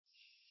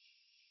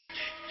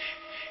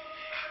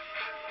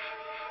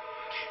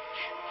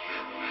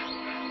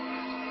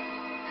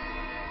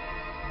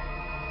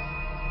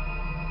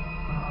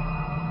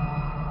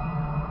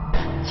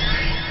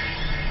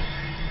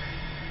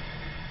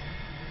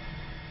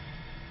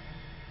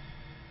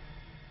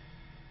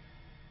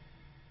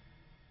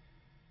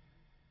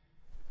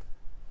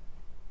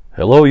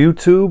Hello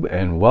YouTube,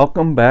 and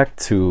welcome back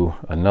to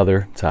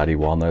another Toddy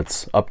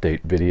Walnuts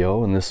update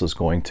video, and this is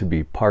going to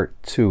be part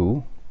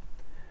 2.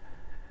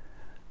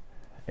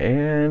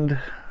 And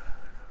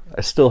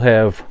I still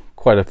have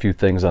quite a few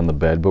things on the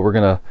bed, but we're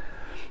gonna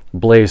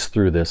blaze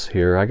through this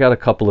here. I got a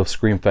couple of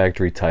Scream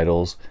Factory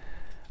titles.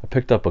 I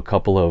picked up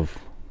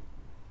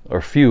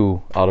a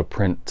few out of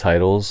print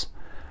titles.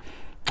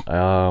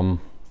 I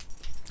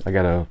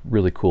got a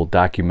really cool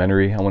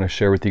documentary I want to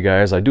share with you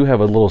guys. I do have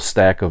a little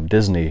stack of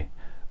Disney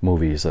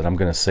movies that I'm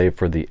going to save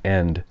for the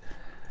end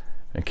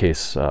in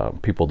case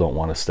people don't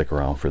want to stick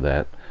around for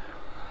that.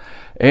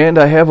 And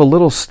I have a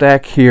little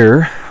stack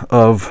here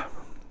of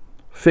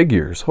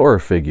figures, horror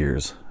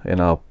figures, and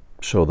I'll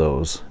show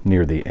those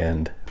near the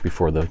end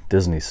before the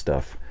Disney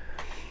stuff.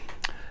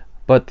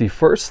 But the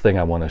first thing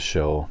I want to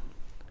show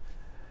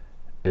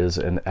is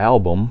an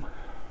album.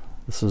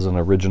 This is an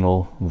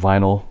original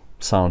vinyl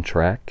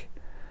soundtrack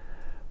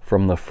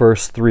from the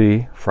first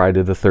 3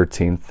 Friday the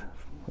 13th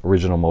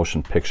original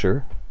motion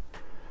picture.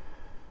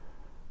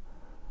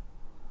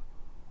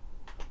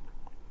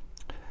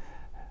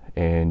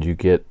 And you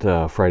get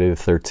Friday the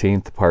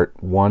 13th part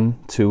 1,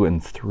 2,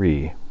 and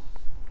 3.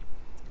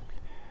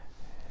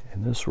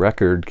 And this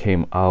record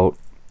came out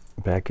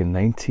back in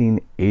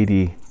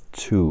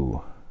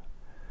 1982.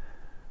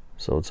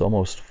 So it's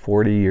almost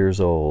 40 years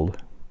old.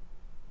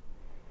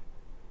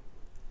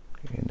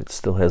 And it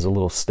still has a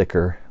little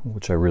sticker,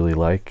 which I really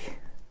like.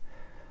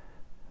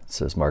 It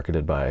says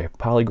marketed by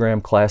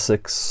Polygram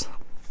Classics.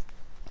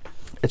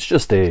 It's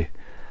just a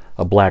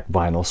black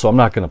vinyl, so I'm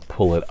not going to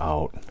pull it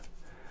out.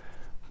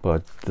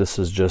 But this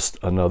is just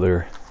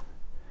another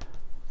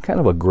kind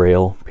of a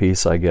grail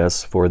piece, I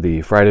guess, for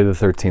the Friday the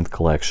 13th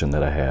collection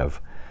that I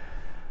have.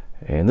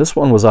 And this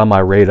one was on my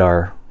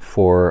radar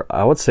for,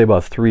 I would say,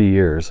 about 3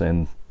 years,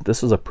 and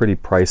this is a pretty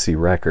pricey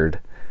record.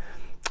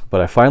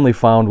 But I finally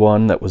found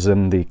one that was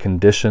in the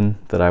condition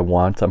that I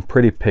want. I'm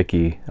pretty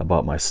picky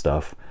about my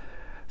stuff,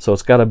 so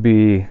it's got to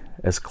be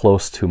as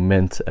close to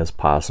mint as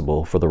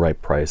possible for the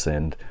right price.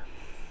 And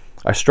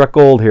I struck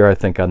gold here, I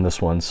think, on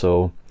this one,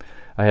 so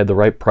I had the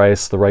right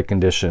price, the right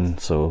condition,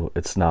 so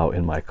it's now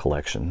in my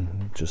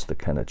collection. Just to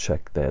kind of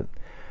check that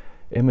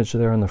image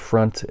there on the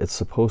front, it's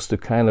supposed to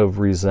kind of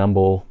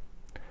resemble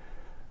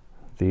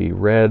the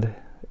red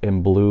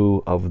and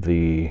blue of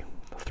the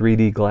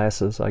 3D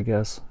glasses, I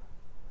guess.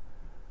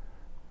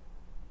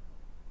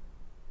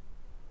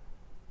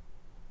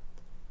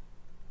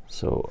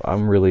 So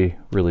I'm really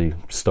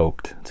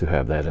stoked to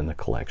have that in the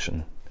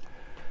collection.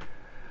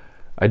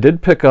 I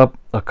did pick up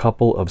a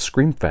couple of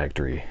Scream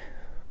Factory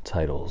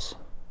titles,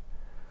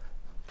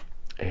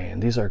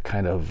 and these are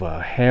kind of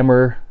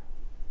Hammer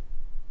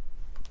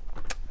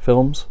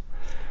films.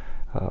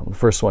 The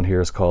first one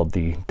here is called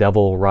The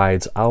Devil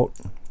Rides Out.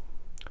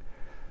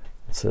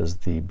 It says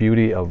the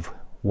beauty of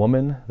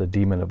woman, the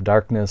demon of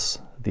darkness,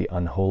 the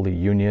unholy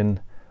union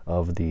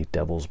of the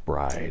devil's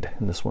bride.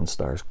 And this one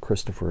stars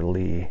Christopher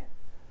Lee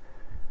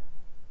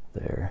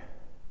there.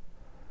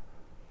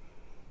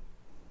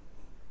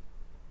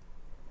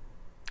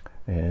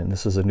 And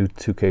this is a new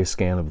 2K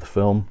scan of the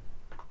film.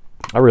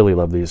 I really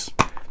love these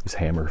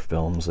Hammer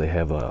films. They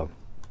have a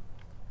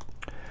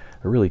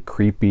really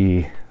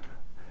creepy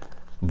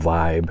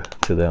vibe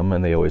to them,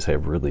 and they always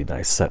have really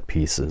nice set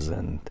pieces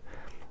and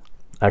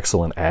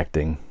excellent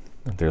acting.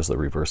 There's the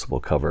reversible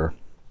cover.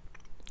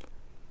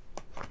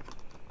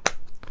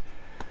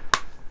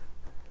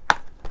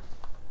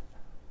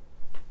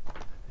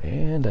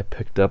 And I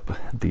picked up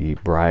the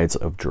Brides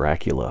of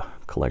Dracula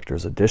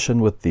collector's edition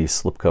with the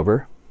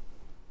slipcover.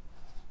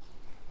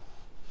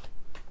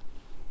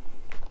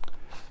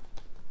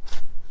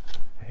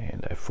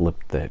 And I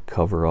flipped that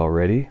cover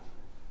already.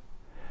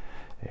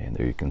 And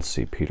there you can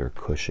see Peter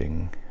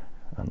Cushing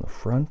on the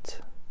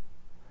front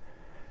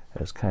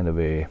as kind of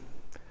a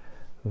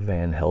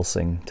Van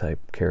Helsing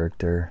type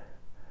character.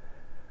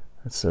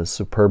 It says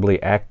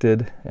superbly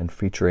acted and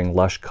featuring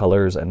lush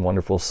colors and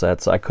wonderful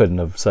sets. I couldn't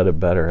have said it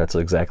better. That's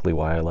exactly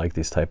why I like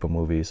these type of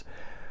movies.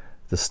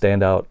 The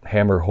standout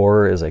Hammer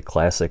horror is a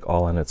classic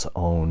all on its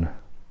own.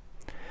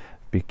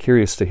 Be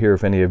curious to hear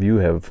if any of you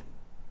have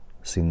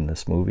seen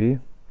this movie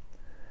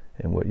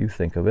and what you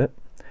think of it.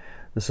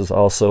 This is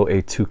also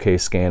a 2K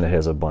scan. It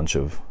has a bunch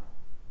of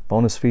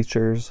bonus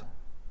features.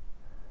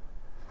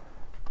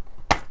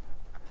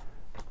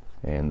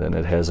 And then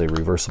it has a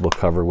reversible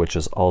cover, which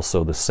is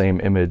also the same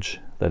image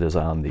that is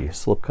on the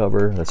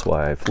slipcover. That's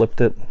why I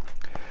flipped it,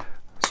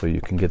 so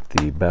you can get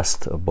the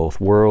best of both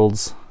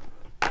worlds.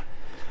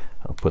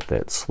 I'll put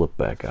that slip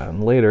back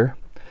on later.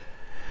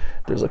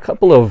 There's a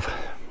couple of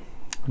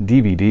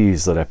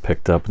DVDs that I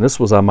picked up, and this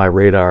was on my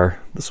radar.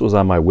 This was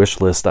on my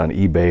wish list on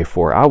eBay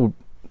for,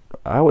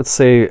 I would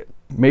say,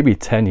 maybe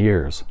 10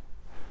 years,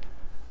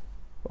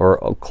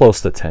 or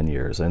close to 10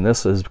 years. And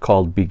this is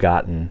called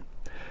Begotten.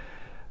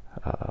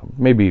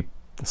 Maybe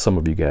some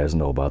of you guys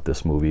know about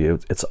this movie.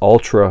 It's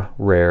ultra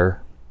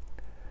rare.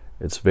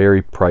 It's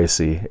very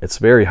pricey. It's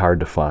very hard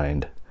to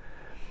find.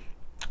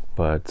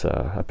 But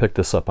I picked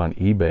this up on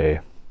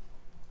eBay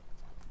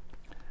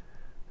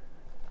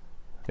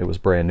It was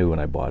brand new when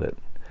I bought it.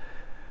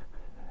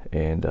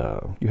 And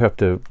you have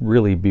to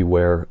really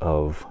beware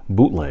of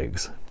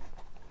bootlegs.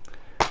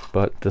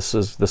 But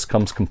this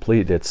comes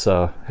complete. It's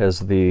has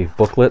the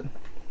booklet.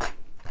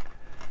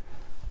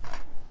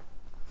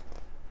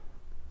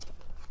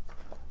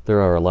 There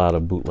are a lot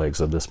of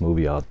bootlegs of this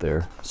movie out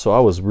there, so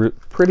I was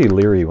pretty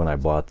leery when I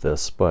bought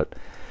this. But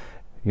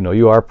you know,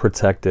 you are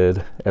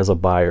protected as a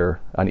buyer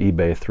on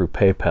eBay through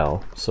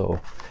PayPal. So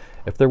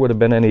if there would have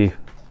been any,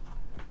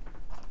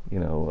 you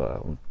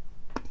know,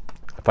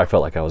 if I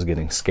felt like I was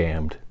getting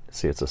scammed,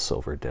 see, it's a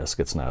silver disc,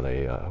 it's not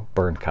a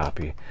burned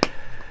copy,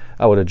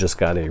 I would have just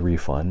got a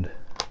refund.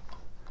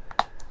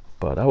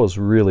 But I was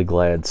really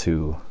glad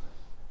to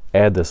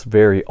add this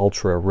very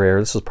ultra rare.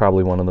 This is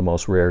probably one of the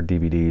most rare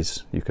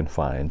DVDs you can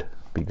find,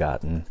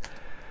 begotten.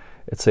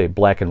 It's a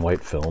black and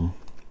white film,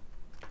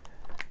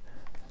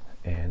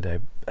 and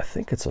I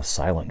think it's a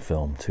silent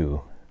film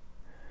too.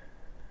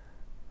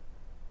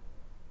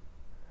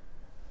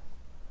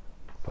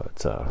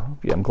 But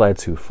yeah, I'm glad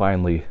to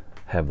finally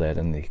have that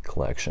in the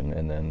collection.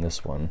 And then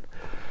this one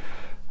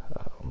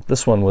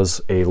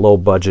was a low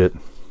budget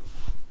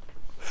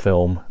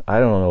film. I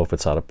don't know if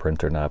it's out of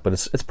print or not, but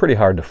it's pretty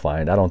hard to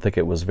find. I don't think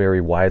it was very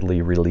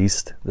widely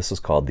released. This is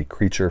called The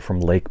Creature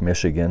from Lake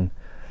Michigan.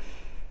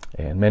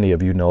 And many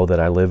of you know that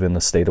I live in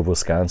the state of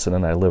Wisconsin,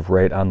 and I live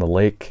right on the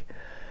lake.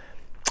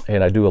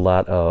 And I do a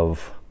lot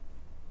of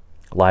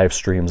live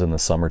streams in the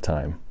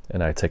summertime,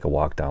 and I take a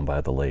walk down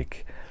by the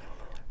lake.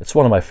 It's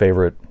one of my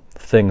favorite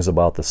things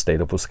about the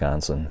state of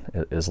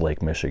Wisconsin is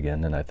Lake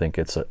Michigan, and I think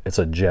it's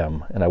a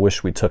gem, and I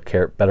wish we took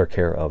better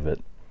care of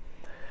it.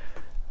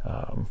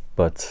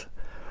 But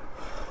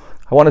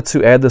I wanted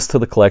to add this to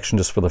the collection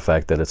just for the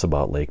fact that it's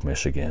about Lake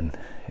Michigan,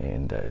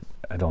 and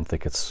I don't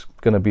think it's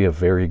going to be a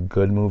very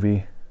good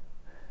movie.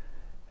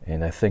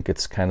 And I think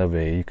it's kind of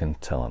you can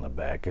tell on the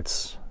back,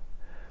 it's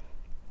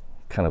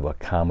kind of a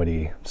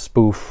comedy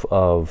spoof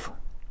of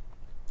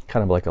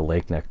kind of like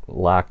a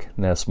Loch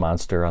Ness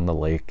monster on the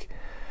lake.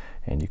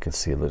 And you can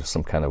see there's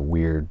some kind of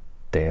weird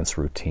dance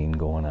routine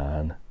going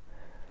on.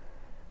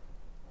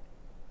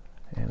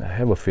 And I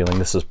have a feeling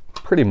this is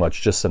pretty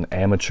much just an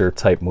amateur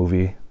type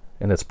movie,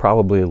 and it's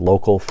probably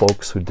local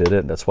folks who did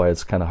it. That's why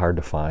it's kind of hard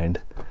to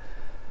find.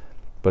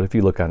 But if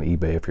you look on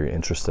eBay, if you're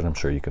interested, I'm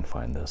sure you can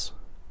find this.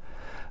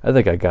 I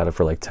think I got it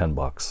for like 10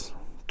 bucks,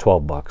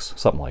 12 bucks,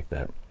 something like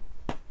that.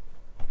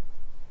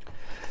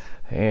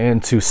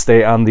 And to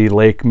stay on the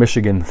Lake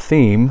Michigan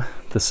theme,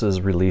 this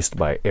is released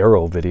by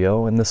Arrow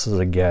Video, and this is,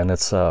 again,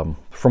 it's from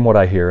what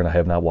I hear, and I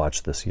have not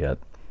watched this yet,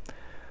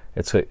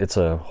 it's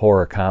a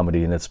horror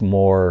comedy, and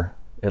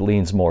it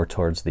leans more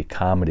towards the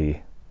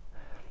comedy.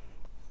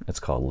 It's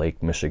called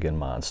Lake Michigan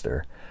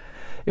Monster.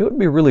 It would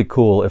be really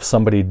cool if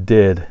somebody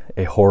did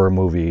a horror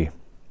movie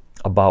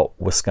about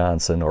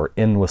Wisconsin or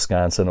in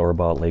Wisconsin or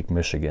about Lake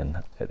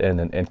Michigan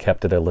and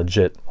kept it a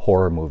legit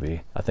horror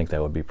movie. I think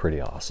that would be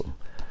pretty awesome.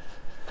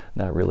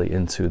 Not really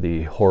into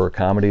the horror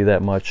comedy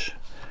that much.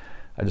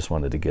 I just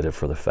wanted to get it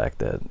for the fact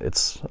that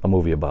it's a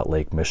movie about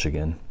Lake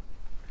Michigan.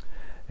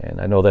 And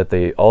I know that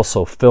they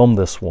also filmed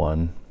this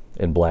one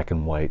in black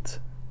and white.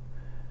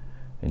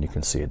 And you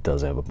can see it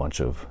does have a bunch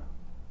of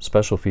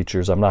special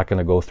features. I'm not going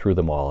to go through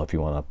them all. If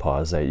you want to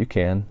pause that, you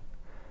can.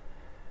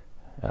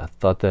 I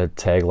thought that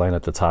tagline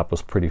at the top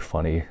was pretty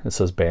funny. It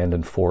says banned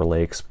in 4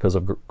 lakes because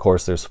of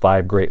course there's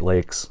 5 Great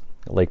Lakes,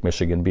 Lake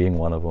Michigan being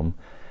one of them.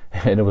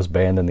 And it was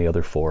banned in the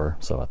other 4,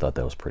 so I thought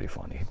that was pretty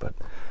funny. But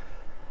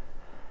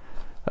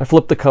I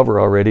flipped the cover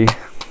already,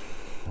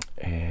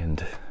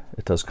 and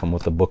it does come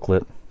with a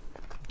booklet.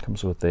 It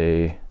comes with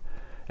a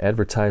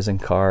advertising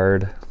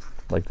card,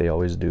 like they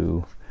always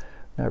do.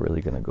 Not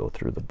really going to go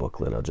through the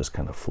booklet. I'll just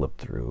kind of flip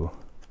through,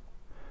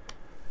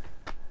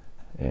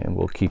 and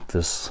we'll keep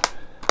this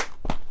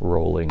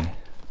rolling.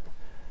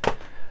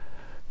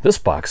 This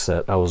box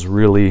set I was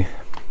really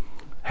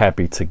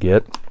happy to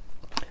get.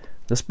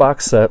 This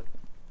box set,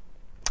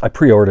 I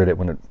pre-ordered it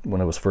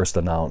when it was first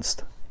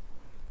announced,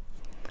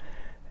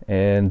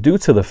 and due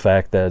to the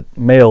fact that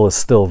mail is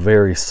still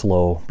very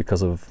slow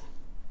because of,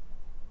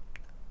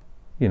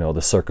 you know,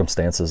 the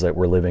circumstances that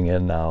we're living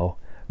in now,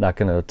 not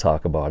going to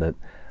talk about it.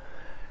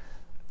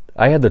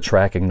 I had the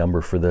tracking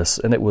number for this,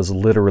 and it was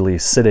literally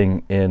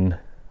sitting in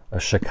a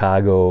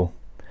Chicago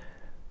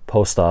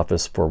post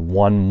office for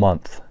 1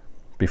 month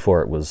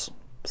before it was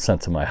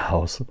sent to my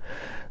house.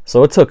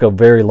 So it took a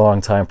very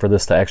long time for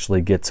this to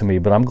actually get to me,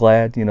 but I'm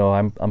glad, you know,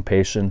 I'm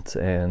patient,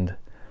 and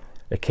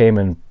it came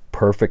in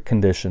perfect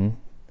condition.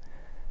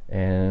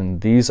 And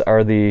these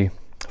are the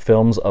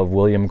films of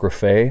William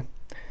Griffey,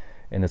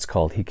 and it's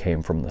called He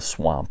Came from the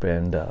Swamp.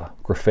 And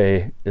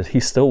Griffey,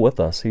 he's still with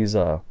us. He's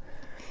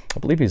I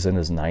believe he's in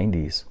his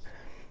 90s.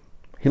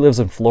 He lives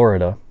in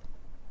Florida,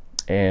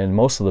 and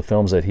most of the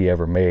films that he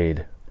ever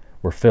made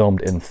were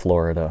filmed in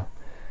Florida.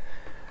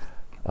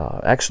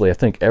 Actually, I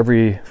think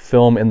every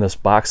film in this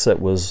box set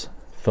was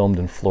filmed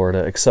in Florida,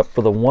 except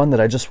for the one that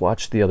I just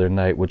watched the other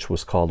night, which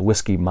was called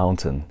Whiskey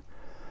Mountain.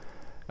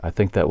 I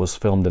think that was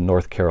filmed in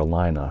North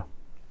Carolina.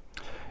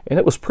 And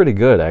it was pretty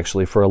good,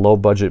 actually, for a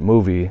low-budget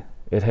movie.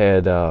 It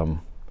had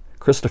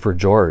Christopher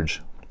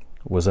George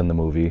was in the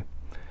movie,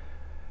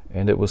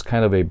 and it was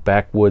kind of a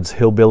backwoods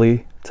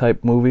hillbilly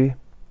type movie.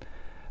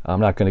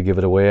 I'm not going to give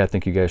it away. I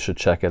think you guys should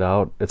check it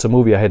out. It's a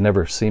movie I had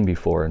never seen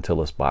before until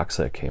this box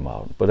set came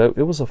out, but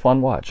it was a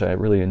fun watch. I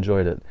really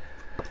enjoyed it.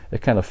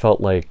 It kind of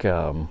felt like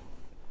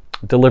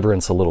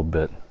Deliverance a little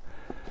bit.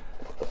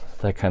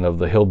 That kind of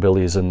the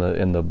hillbillies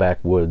in the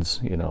backwoods,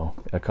 you know.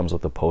 That comes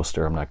with the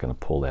poster. I'm not going to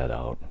pull that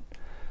out.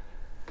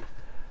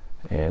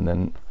 And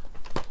then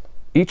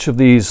each of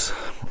these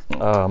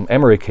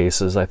emery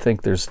cases, I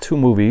think there's 2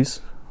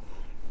 movies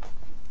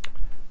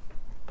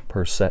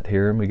per set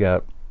here. And we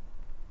got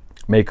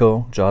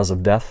MEGO, Jaws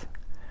of Death,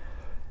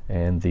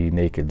 and The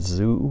Naked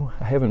Zoo.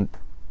 I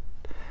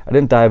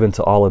didn't dive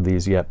into all of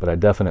these yet, but I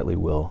definitely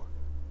will.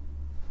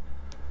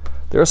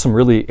 There are some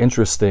really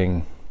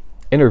interesting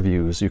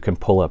interviews you can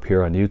pull up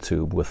here on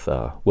YouTube with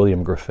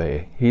William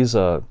Griffey. He's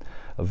a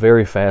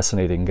very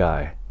fascinating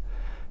guy,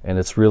 and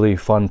it's really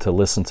fun to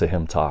listen to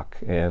him talk.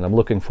 And I'm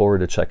looking forward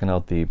to checking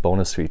out the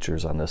bonus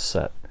features on this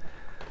set,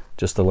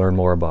 just to learn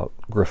more about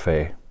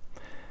Griffey.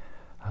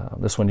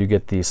 This one you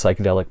get the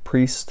Psychedelic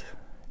Priest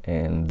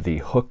and the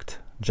Hooked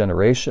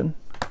Generation.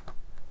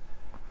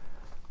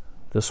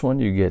 This one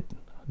you get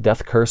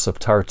Death Curse of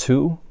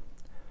Tartu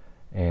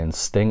and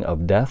Sting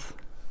of Death.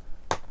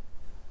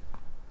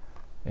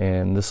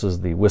 And this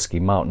is the Whiskey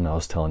Mountain I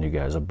was telling you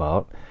guys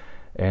about.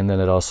 And then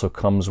it also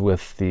comes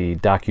with the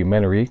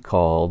documentary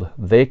called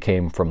They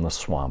Came from the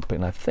Swamp.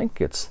 And I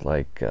think it's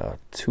like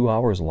 2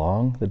 hours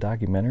long, the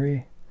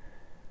documentary.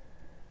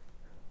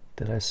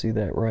 Did I see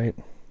that right?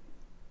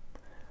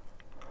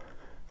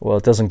 Well,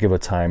 it doesn't give a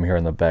time here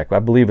in the back, but I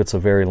believe it's a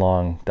very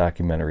long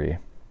documentary.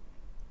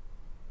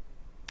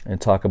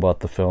 And talk about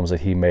the films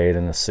that he made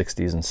in the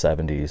 60s and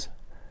 70s.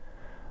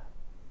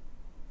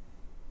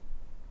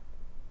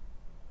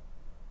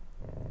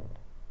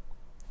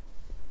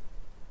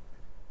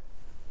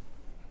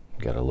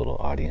 Got a little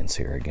audience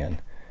here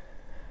again.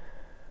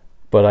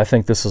 But I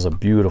think this is a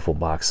beautiful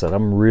box set.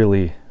 I'm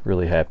really,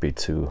 really happy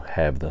to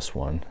have this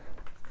one.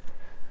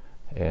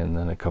 And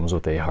then it comes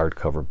with a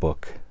hardcover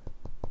book.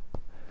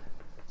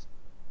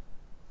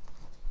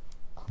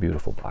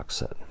 Beautiful box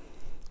set.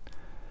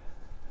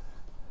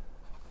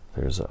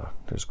 There's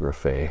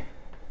Griffey.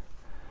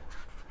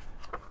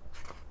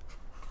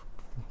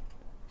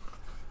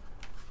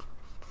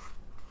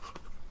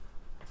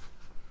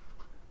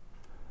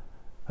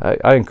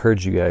 I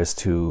encourage you guys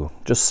to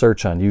just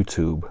search on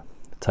YouTube,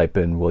 type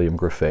in William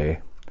Griffey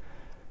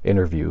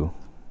interview,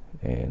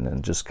 and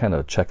then just kind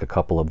of check a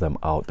couple of them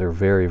out. They're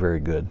very, very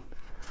good.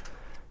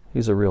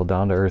 He's a real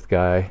down-to-earth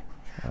guy.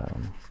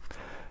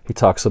 He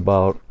talks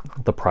about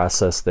the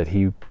process that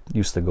he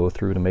used to go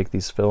through to make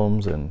these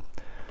films, and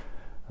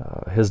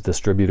his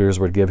distributors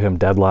would give him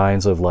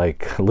deadlines of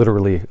like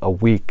literally a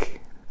week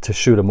to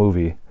shoot a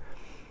movie,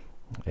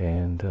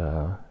 and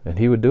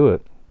he would do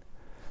it.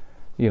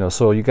 You know,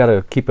 so you got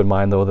to keep in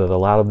mind though that a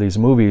lot of these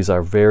movies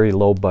are very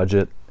low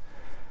budget,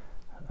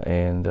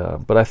 and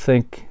but I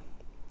think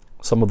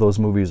some of those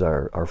movies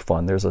are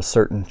fun. There's a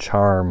certain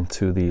charm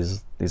to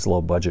these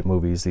low budget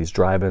movies, these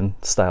drive-in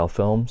style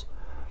films,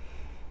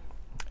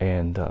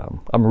 and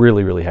I'm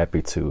really, really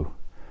happy to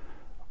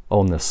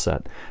own this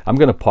set. I'm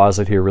going to pause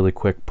it here really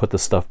quick, put the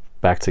stuff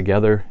back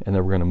together, and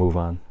then we're going to move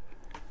on.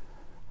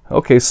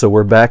 Okay, so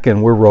we're back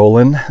and we're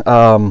rolling.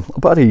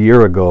 About a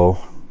year ago,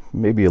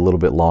 maybe a little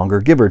bit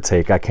longer, give or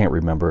take, I can't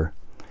remember.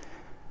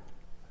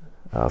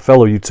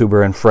 Fellow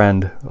YouTuber and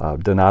friend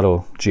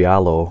Donato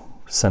Giallo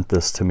sent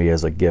this to me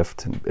as a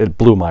gift. It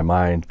blew my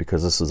mind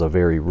because this is a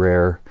very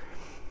rare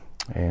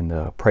and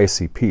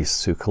pricey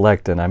piece to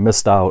collect, and I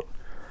missed out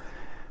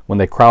when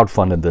they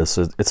crowdfunded this.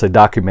 It's a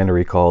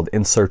documentary called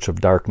In Search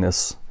of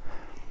Darkness,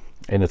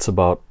 and it's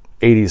about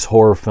 80s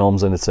horror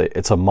films, and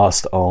it's a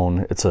must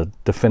own. It's a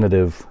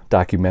definitive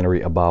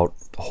documentary about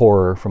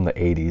horror from the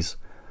 80s.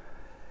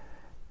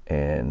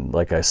 And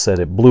like I said,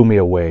 it blew me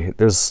away.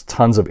 There's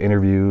tons of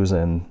interviews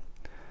and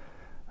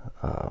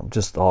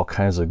just all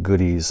kinds of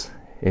goodies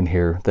in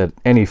here that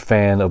any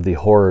fan of the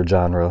horror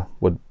genre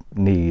would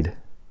need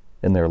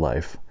in their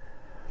life.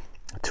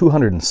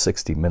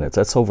 260 minutes.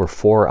 That's over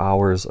 4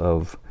 hours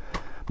of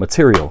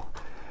material.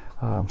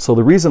 So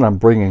the reason I'm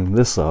bringing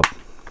this up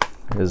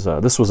is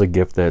this was a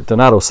gift that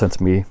Donato sent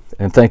me.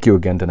 And thank you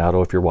again,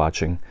 Donato, if you're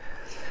watching.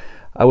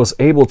 I was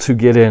able to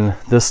get in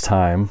this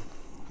time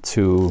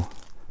to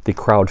the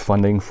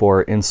crowdfunding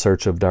for In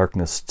Search of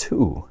Darkness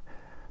 2.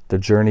 The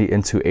journey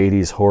into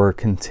 80s horror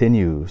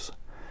continues.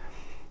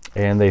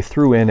 And they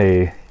threw in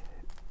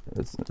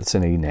it's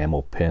an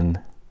enamel pin,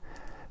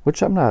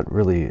 which I'm not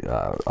really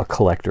a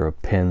collector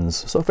of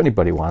pins. So if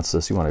anybody wants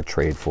this, you want to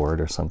trade for it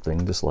or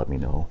something, just let me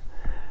know.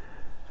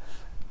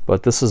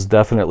 But this is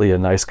definitely a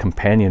nice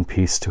companion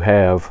piece to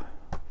have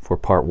for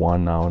part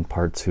 1 now and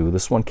part 2.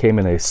 This one came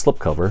in a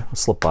slipcover, a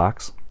slip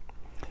box.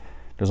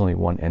 There's only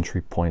one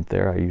entry point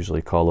there. I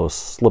usually call those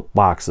slip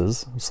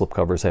boxes. Slip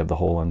covers have the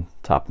hole on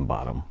top and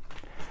bottom.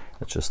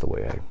 That's just the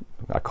way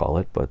I call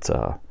it. But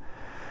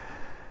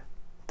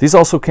these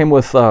also came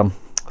with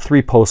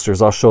 3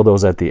 posters. I'll show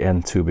those at the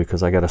end too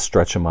because I got to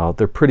stretch them out.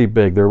 They're pretty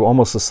big. They're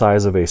almost the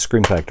size of a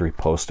Scream Factory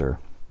poster.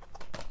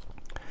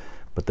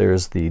 But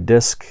there's the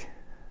disc.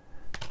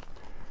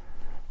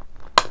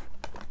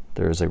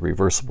 There's a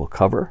reversible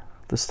cover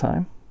this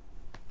time.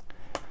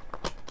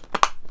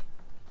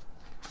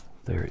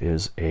 There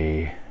is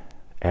a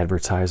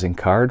advertising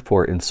card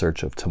for In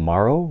Search of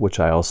Tomorrow, which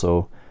I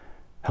also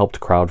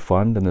helped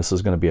crowdfund, and this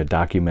is going to be a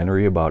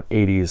documentary about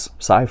 80s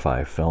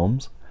sci-fi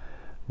films.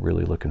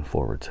 Really looking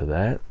forward to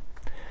that.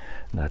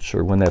 Not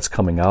sure when that's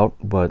coming out,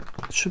 but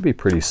it should be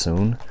pretty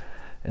soon.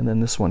 And then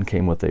this one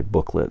came with a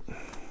booklet.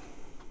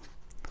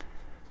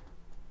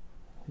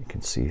 You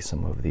can see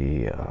some of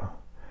the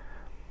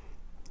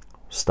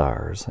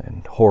stars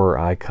and horror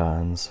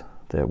icons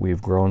that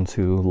we've grown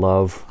to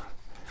love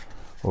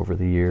over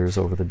the years,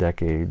 over the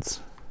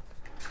decades.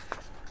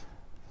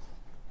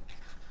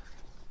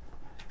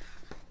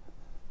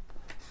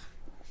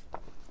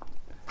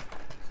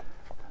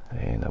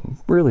 And I'm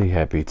really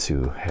happy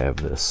to have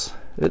this.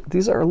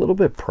 These are a little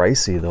bit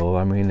pricey though.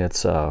 I mean,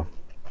 it's I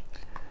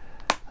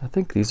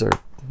think these were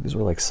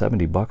like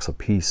 $70 a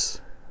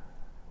piece,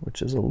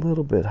 which is a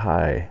little bit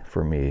high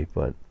for me,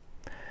 but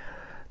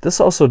this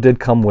also did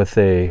come with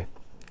a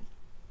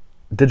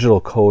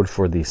digital code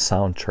for the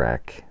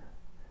soundtrack,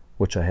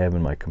 which I have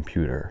in my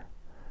computer.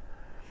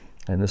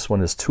 And this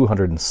one is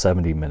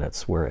 270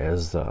 minutes,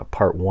 whereas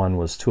part 1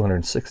 was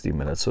 260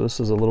 minutes. So this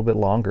is a little bit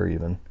longer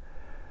even.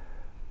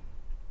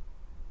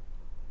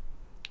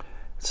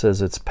 It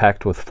says it's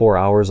packed with 4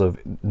 hours of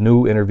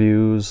new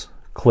interviews,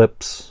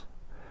 clips,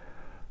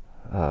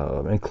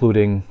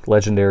 including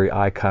legendary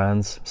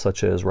icons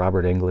such as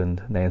Robert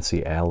Englund,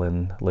 Nancy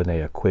Allen,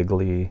 Linnea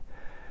Quigley,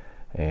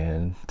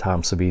 and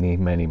Tom Savini,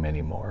 many,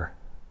 many more.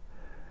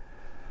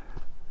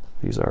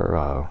 These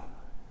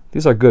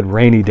are good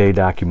rainy day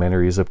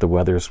documentaries if the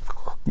weather's,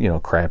 you know,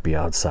 crappy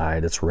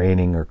outside. It's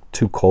raining or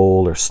too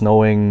cold or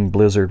snowing,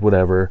 blizzard,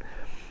 whatever.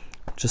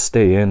 Just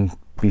stay in,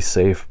 be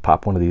safe,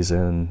 pop one of these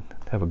in,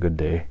 have a good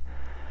day.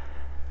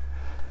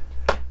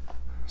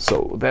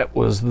 So that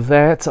was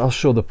that. I'll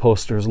show the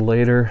posters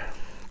later.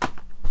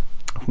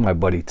 My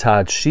buddy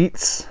Todd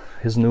Sheets,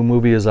 his new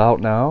movie is out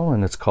now,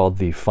 and it's called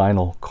The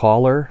Final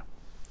Caller.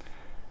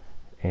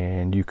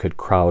 And you could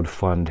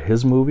crowdfund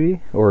his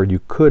movie, or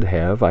you could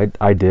have.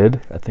 I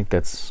did. I think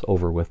that's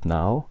over with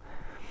now.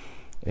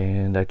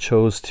 And I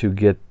chose to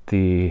get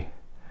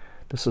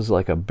this is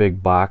like a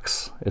big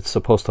box. It's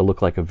supposed to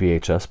look like a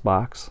VHS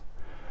box.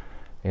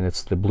 And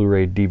it's the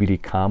Blu-ray DVD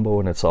combo,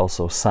 and it's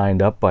also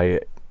signed up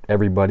by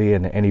everybody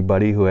and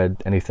anybody who had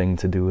anything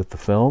to do with the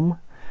film.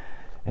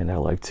 And I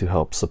like to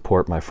help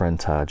support my friend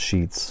Todd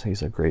Sheets.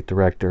 He's a great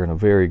director and a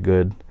very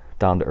good,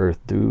 down-to-earth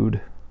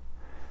dude.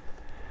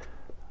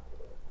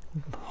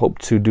 Hope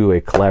to do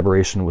a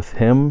collaboration with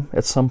him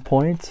at some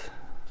point.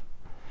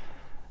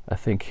 I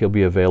think he'll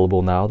be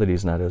available now that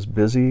he's not as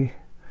busy.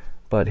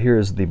 But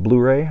here's the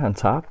Blu-ray on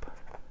top.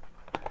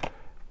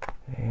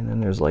 And then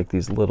there's like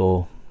these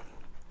little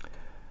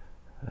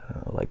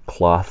like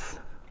cloth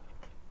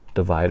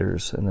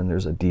dividers, and then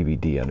there's a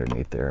DVD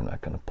underneath there. I'm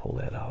not going to pull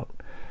that out.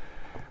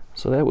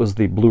 So that was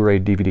the Blu-ray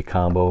DVD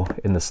combo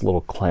in this little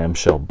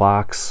clamshell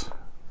box.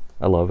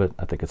 I love it.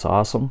 I think it's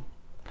awesome.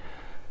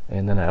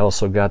 And then I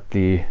also got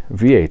the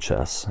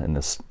VHS, and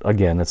this,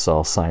 again, it's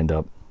all signed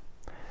up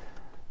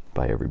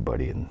by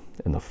everybody in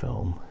the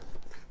film.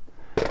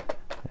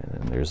 And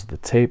then there's the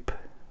tape.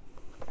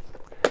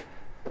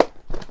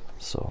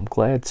 So I'm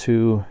glad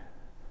to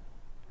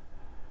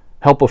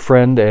help a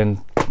friend and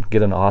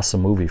get an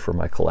awesome movie for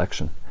my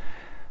collection.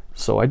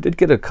 So I did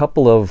get a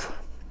couple of,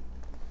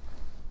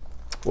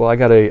 well, I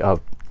got a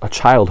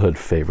childhood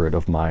favorite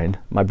of mine.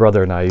 My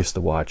brother and I used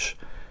to watch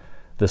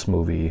this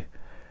movie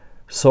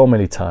so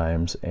many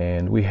times,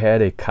 and we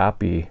had a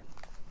copy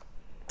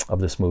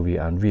of this movie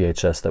on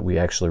VHS that we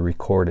actually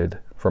recorded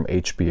from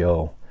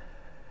HBO,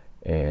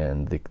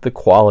 and the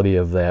quality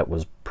of that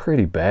was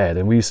pretty bad,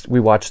 and we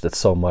watched it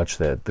so much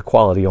that the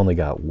quality only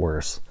got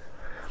worse.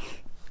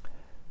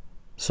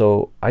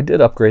 So I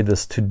did upgrade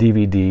this to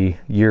DVD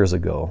years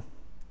ago,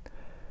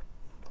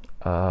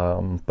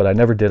 but I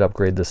never did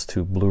upgrade this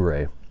to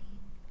Blu-ray.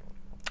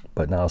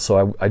 But now,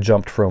 so I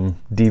jumped from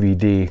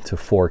DVD to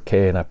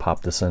 4K, and I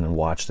popped this in and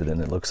watched it, and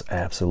it looks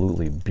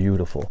absolutely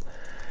beautiful.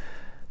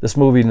 This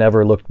movie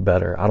never looked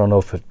better. I don't know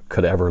if it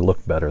could ever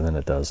look better than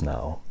it does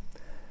now.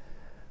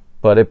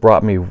 But it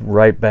brought me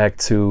right back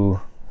to,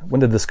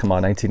 when did this come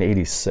out?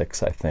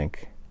 1986, I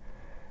think.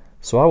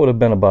 So I would have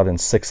been about in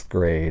 6th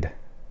grade,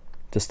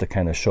 just to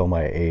kind of show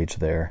my age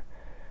there.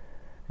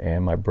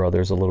 And my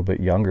brother's a little bit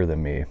younger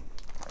than me.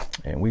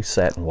 And we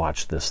sat and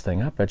watched this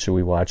thing. I bet you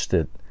we watched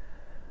it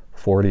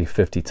 40,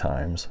 50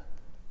 times,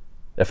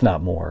 if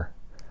not more.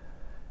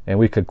 And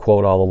we could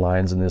quote all the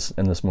lines in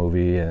this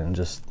movie, and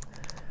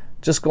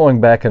just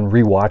going back and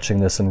rewatching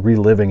this and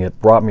reliving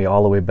it brought me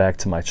all the way back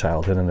to my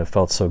childhood, and it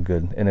felt so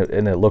good, and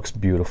it looks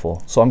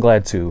beautiful. So I'm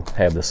glad to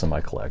have this in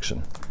my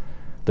collection.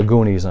 The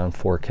Goonies on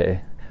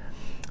 4K.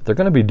 They're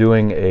going to be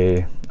doing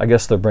I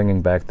guess they're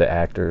bringing back the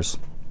actors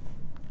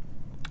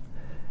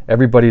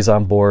everybody's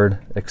on board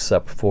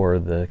except for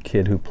the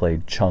kid who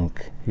played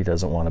Chunk. He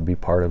doesn't want to be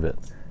part of it.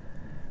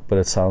 But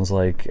it sounds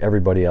like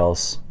everybody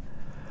else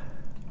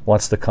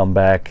wants to come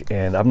back,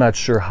 and I'm not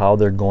sure how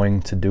they're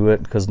going to do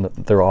it because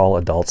they're all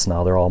adults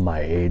now. They're all my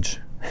age.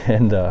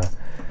 And,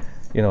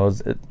 you know,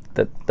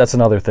 that's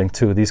another thing,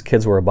 too. These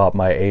kids were about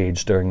my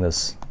age during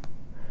this,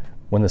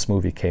 when this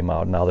movie came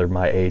out. Now they're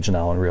my age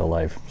now in real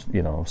life,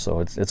 you know,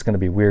 so it's going to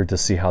be weird to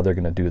see how they're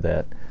going to do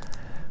that.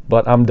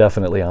 But I'm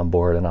definitely on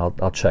board, and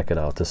I'll check it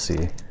out to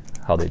see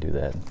how they do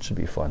that. It should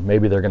be fun.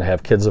 Maybe they're going to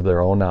have kids of their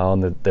own now,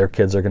 and their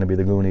kids are going to be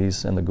the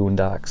Goonies and the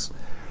Goondocks.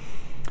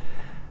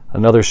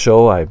 Another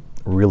show I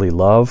really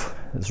love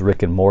is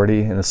Rick and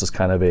Morty, and this is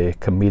kind of a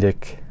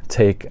comedic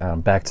take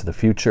on Back to the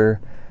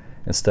Future.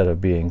 Instead of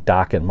being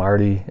Doc and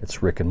Marty,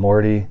 it's Rick and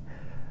Morty.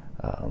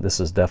 This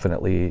is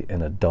definitely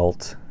an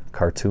adult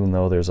cartoon,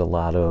 though. There's a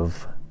lot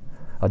of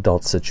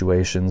adult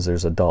situations.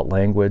 There's adult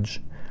language.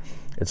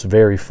 It's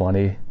very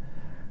funny.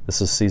 This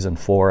is season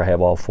 4. I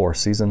have all 4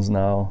 seasons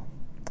now.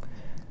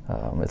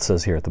 It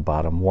says here at the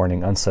bottom,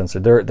 warning,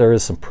 uncensored. There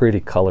is some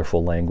pretty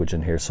colorful language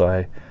in here, so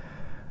I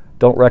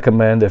don't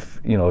recommend, if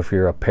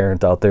you're a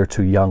parent out there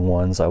to young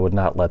ones, I would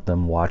not let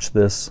them watch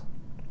this.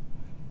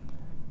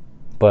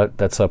 But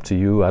that's up to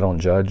you. I don't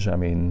judge. I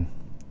mean,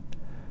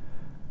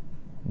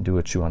 do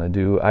what you want to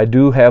do. I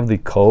do have the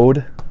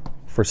code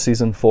for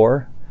season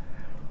 4,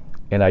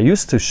 and I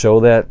used to show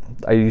that.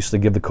 I used to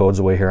give the codes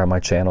away here on my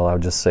channel. I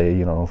would just say,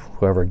 you know,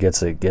 whoever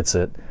gets it, gets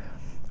it.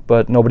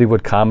 But nobody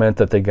would comment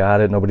that they got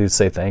it. Nobody would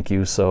say thank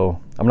you.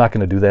 So I'm not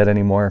going to do that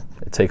anymore.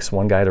 It takes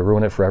one guy to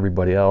ruin it for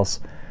everybody else.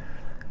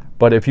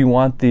 But if you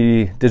want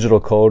the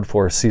digital code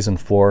for season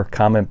 4,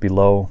 comment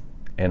below,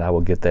 and I will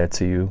get that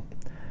to you.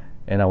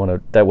 And I want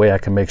to, that way I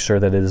can make sure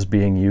that it is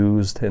being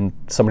used and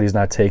somebody's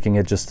not taking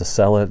it just to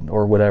sell it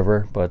or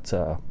whatever. But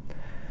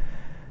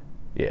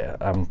yeah,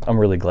 I'm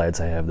really glad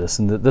to have this.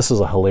 And this is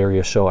a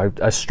hilarious show.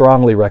 I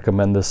strongly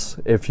recommend this.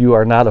 If you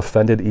are not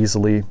offended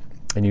easily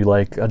and you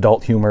like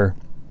adult humor,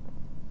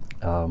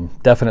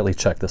 definitely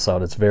check this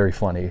out. It's very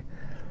funny.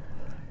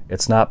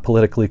 It's not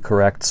politically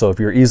correct, so if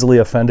you're easily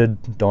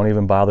offended, don't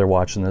even bother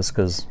watching this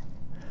because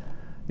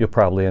you'll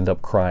probably end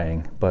up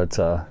crying. But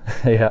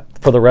yeah,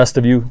 for the rest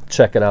of you,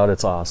 check it out.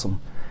 It's awesome.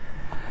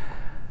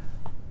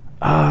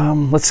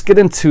 Let's get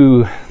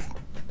into,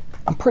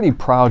 I'm pretty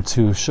proud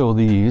to show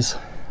these.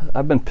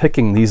 I've been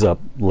picking these up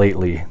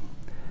lately.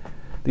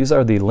 These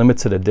are the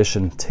limited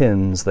edition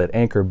tins that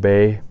Anchor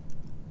Bay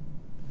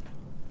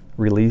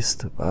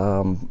released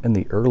in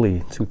the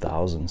early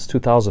 2000s,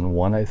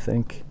 2001 I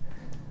think.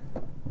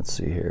 Let's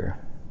see here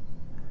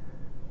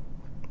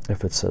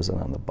if it says it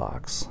on the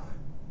box.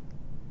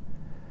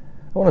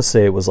 I want to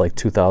say it was like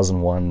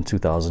 2001,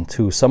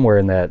 2002, somewhere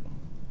in that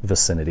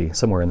vicinity,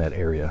 somewhere in that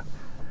area.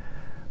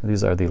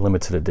 These are the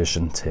limited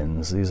edition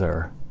tins. These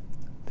are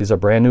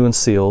brand new and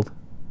sealed.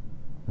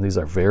 These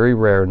are very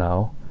rare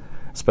now,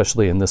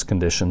 especially in this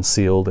condition,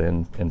 sealed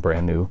and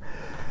brand new.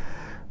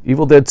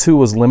 Evil Dead 2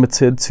 was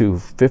limited to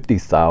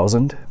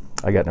 50,000.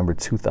 I got number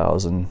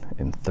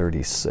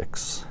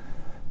 2036.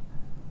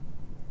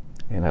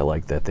 And I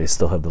like that they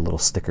still have the little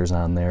stickers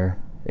on there.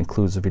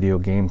 Includes a video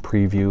game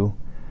preview.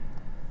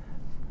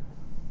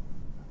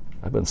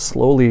 I've been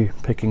slowly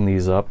picking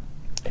these up,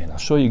 and I'll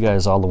show you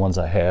guys all the ones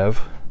I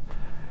have.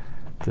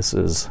 This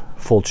is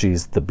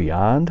Fulci's The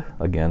Beyond.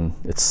 Again,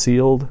 it's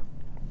sealed.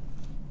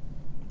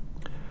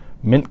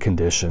 Mint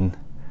condition.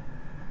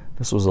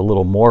 This was a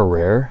little more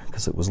rare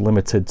because it was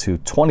limited to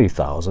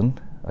 20,000.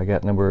 I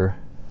got number,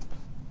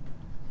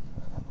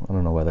 I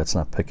don't know why that's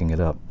not picking it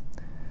up.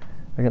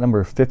 I got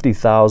number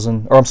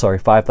 50,000, or I'm sorry,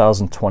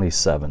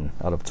 5,027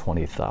 out of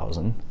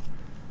 20,000.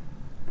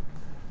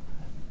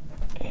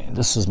 And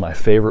this is my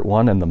favorite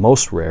one and the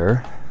most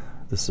rare.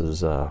 This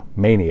is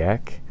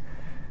Maniac.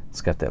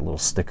 It's got that little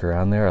sticker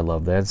on there. I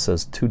love that. It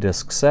says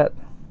 2-disc set.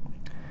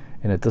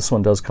 And this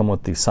one does come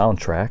with the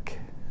soundtrack.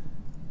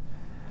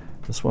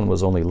 This one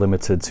was only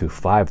limited to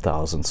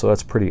 5,000, so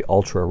that's pretty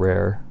ultra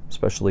rare,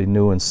 especially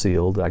new and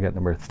sealed. I got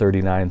number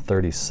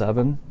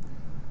 3937.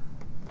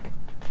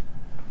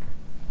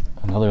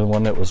 Another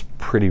one that was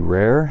pretty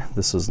rare.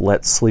 This is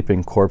Let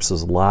Sleeping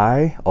Corpses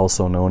Lie,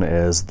 also known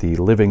as The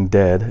Living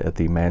Dead at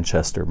the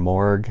Manchester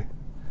Morgue.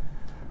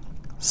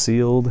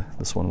 Sealed.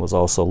 This one was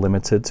also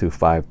limited to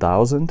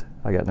 5,000.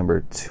 I got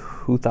number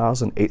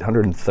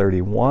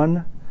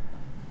 2,831.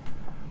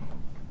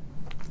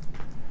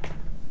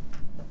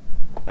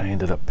 I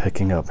ended up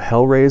picking up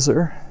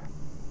Hellraiser.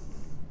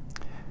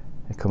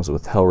 It comes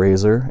with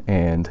Hellraiser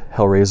and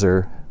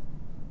Hellraiser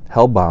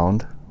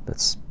Hellbound.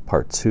 That's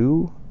part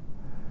 2.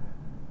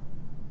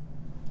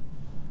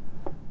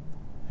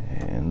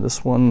 And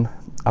this one,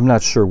 I'm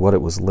not sure what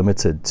it was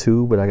limited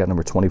to, but I got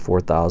number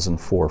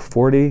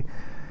 24,440.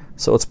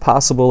 So it's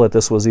possible that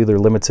this was either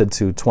limited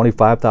to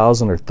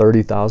 25,000 or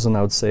 30,000,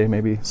 I would say,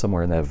 maybe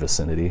somewhere in that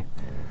vicinity.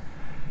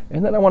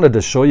 And then I wanted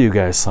to show you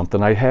guys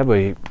something. I have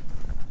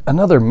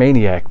another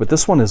Maniac, but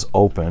this one is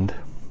opened.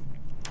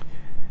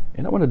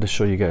 And I wanted to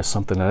show you guys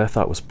something that I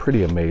thought was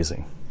pretty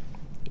amazing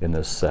in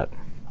this set.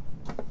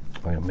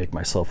 I'm going to make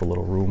myself a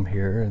little room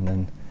here, and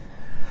then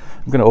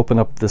I'm going to open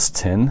up this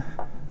tin.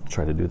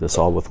 Try to do this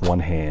all with one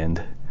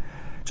hand,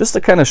 just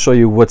to kind of show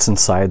you what's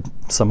inside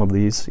some of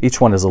these.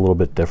 Each one is a little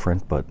bit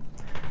different, but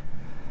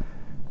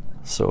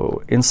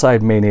so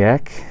inside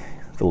Maniac,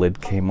 the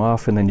lid came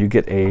off, and then you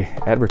get a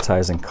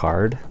advertising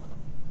card,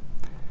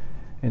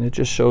 and it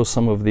just shows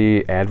some of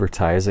the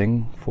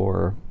advertising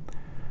for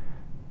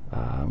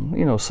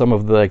you know, some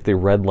of the, like the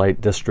red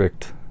light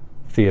district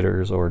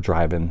theaters or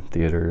drive-in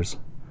theaters.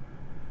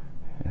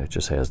 And it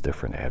just has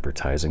different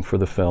advertising for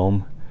the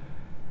film.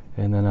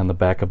 And then on the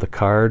back of the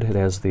card, it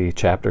has the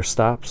chapter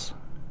stops.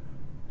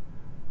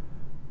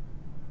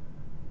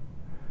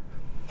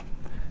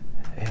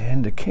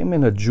 And it came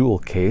in a jewel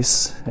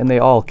case, and they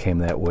all came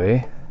that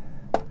way,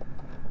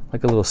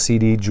 like a little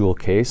CD jewel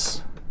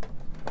case.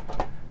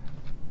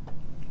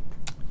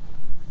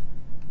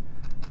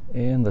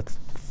 And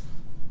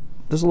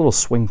there's a little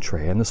swing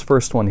tray, and this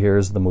first one here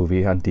is the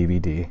movie on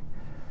DVD.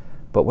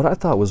 But what I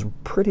thought was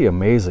pretty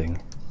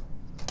amazing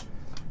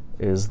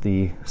is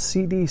the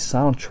CD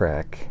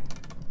soundtrack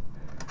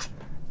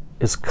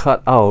is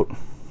cut out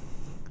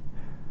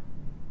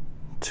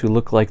to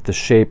look like the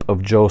shape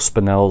of Joe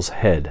Spinell's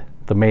head,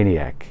 the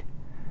Maniac.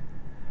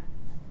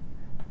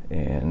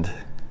 And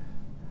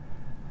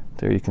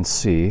there you can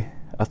see,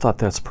 I thought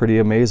that's pretty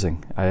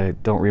amazing. I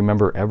don't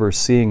remember ever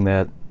seeing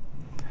that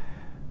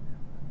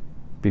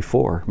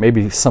before.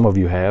 Maybe some of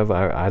you have,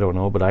 I don't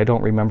know, but I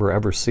don't remember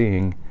ever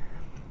seeing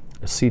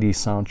a CD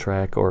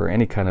soundtrack or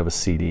any kind of a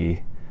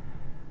CD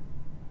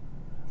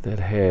that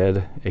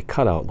had a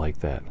cutout like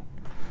that.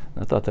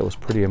 I thought that was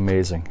pretty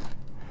amazing.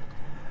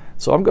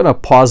 So I'm going to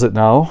pause it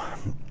now,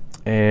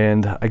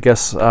 and I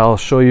guess I'll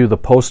show you the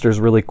posters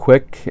really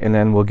quick, and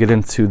then we'll get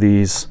into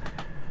these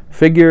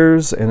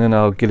figures, and then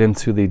I'll get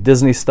into the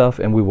Disney stuff,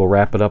 and we will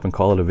wrap it up and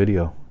call it a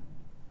video.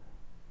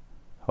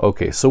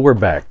 Okay, so we're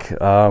back.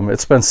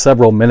 It's been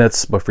several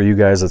minutes, but for you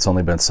guys it's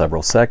only been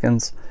several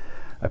seconds.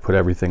 I put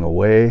everything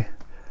away.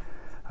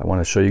 I want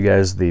to show you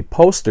guys the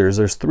posters.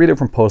 There's 3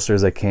 different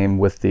posters that came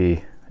with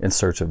the In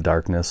Search of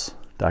Darkness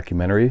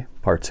documentary,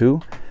 part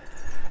 2.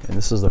 And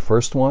this is the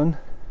first one.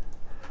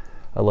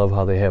 I love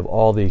how they have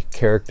all the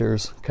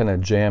characters kind of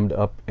jammed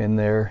up in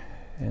there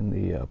in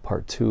the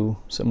part 2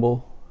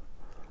 symbol.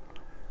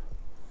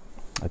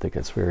 I think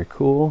that's very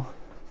cool.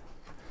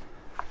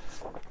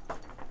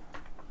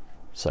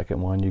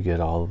 Second one, you get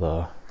all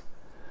the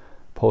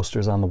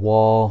posters on the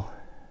wall.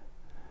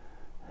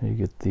 You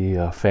get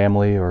the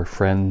family or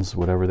friends,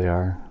 whatever they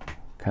are,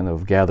 kind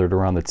of gathered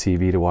around the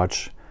TV to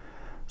watch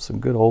some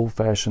good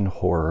old-fashioned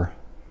horror.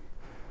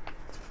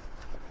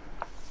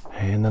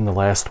 And then the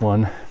last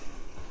one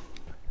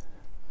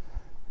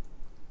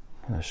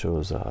kind of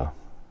shows a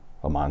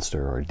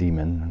monster or a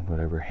demon,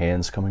 whatever,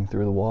 hands coming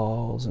through the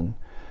walls, and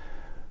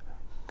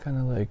kind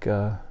of like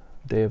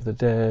Day of the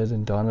Dead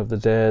and Dawn of the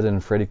Dead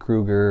and Freddy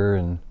Krueger,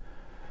 and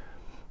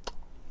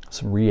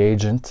some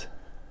reagent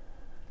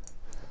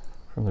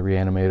from the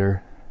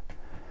Reanimator.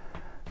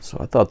 So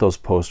I thought those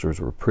posters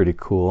were pretty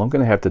cool. I'm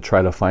going to have to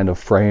try to find a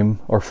frame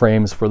or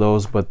frames for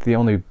those, but the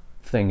only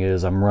thing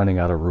is I'm running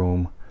out of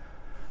room.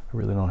 I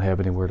really don't have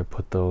anywhere to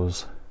put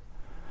those.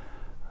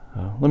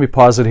 Let me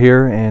pause it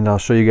here and I'll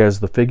show you guys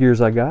the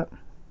figures I got.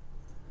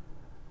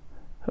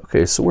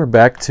 Okay, so we're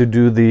back to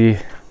do the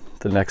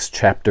next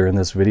chapter in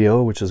this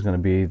video, which is going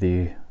to be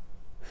the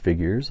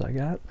figures I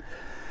got.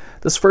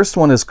 This first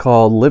one is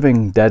called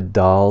Living Dead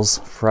Dolls,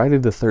 Friday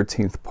the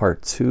 13th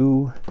Part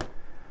 2.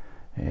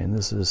 And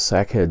this is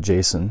Sackhead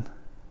Jason.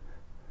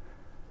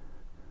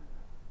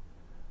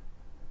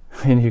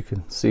 And you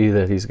can see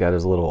that he's got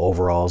his little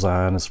overalls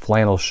on, his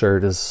flannel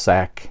shirt, his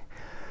sack.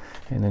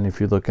 And then if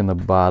you look in the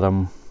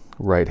bottom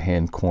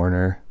right-hand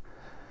corner,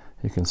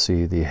 you can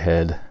see the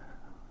head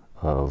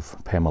of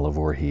Pamela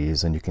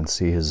Voorhees, and you can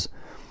see his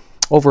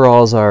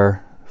overalls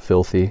are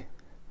filthy,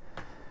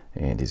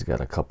 and he's got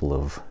a couple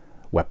of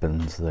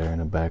weapons there in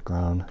the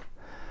background.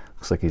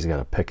 Looks like he's got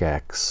a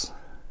pickaxe,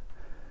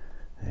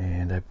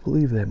 and I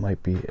believe that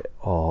might be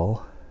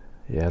all.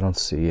 Yeah, I don't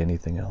see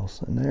anything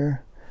else in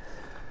there,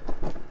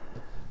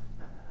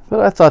 but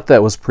I thought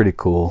that was pretty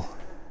cool.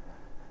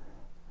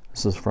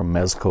 This is from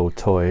MEGO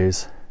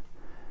Toys.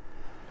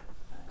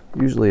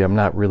 Usually I'm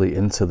not really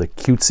into the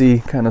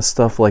cutesy kind of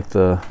stuff like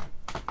the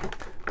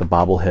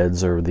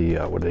bobbleheads or the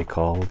what do they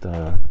call it,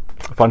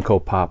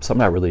 Funko Pops. I'm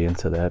not really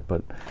into that,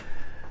 but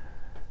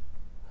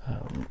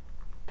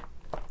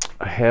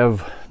I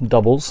have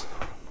doubles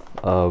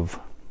of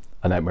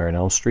A Nightmare on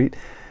Elm Street.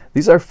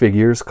 These are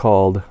figures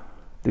from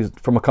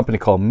a company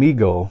called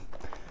MEGO,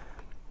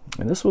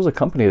 and this was a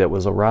company that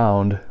was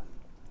around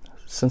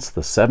since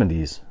the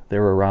 70s. They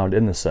were around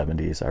in the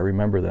 70s. I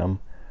remember them,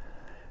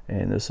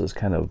 and this is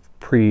kind of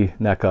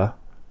pre-NECA.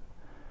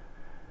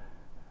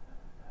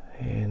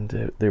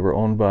 And they were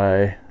owned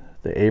by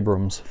the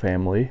Abrams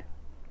family.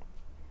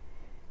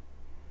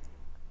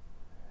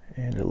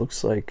 And it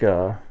looks like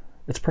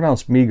it's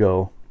pronounced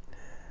MEGO.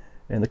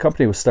 And the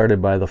company was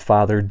started by the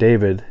father,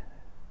 David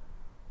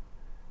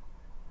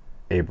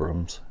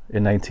Abrams,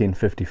 in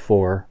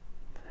 1954.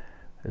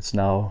 It's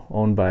now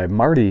owned by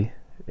Marty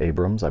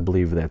Abrams. I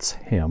believe that's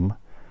him.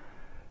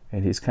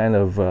 And he's kind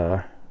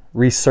of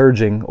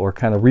resurging or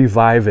kind of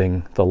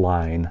reviving the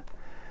line.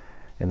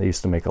 And they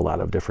used to make a lot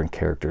of different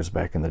characters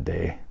back in the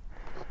day.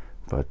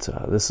 But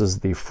this is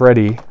the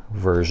Freddy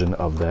version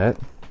of that.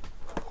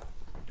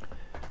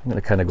 I'm going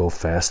to kind of go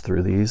fast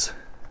through these.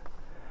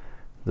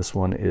 This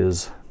one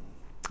is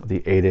the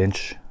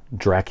 8-inch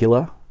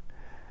Dracula.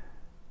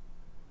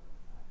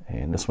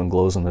 And this one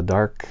glows in the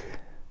dark.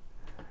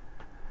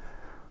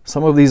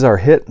 Some of these are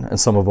hit and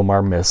some of them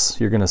are miss.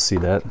 You're going to see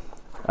that.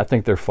 I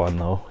think they're fun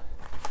though.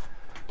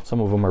 Some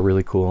of them are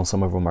really cool and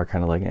some of them are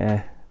kind of like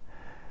eh.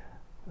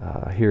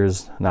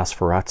 Here's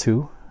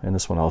Nosferatu, and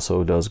this one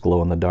also does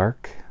glow in the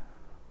dark.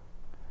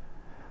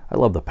 I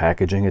love the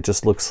packaging. It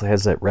just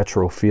has that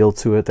retro feel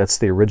to it. That's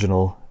the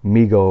original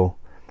MEGO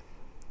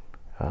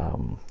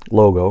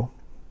logo.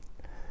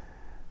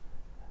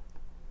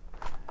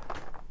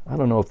 I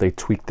don't know if they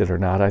tweaked it or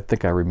not. I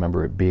think I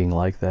remember it being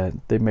like that.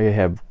 They may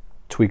have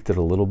tweaked it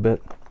a little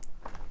bit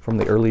from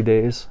the early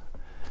days.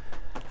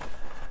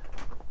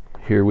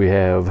 Here we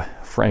have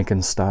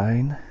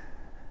Frankenstein.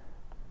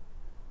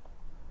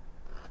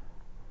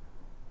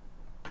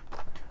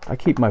 I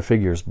keep my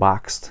figures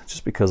boxed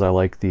just because I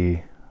like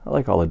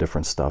all the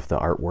different stuff, the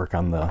artwork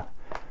on the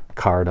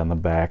card on the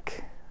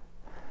back.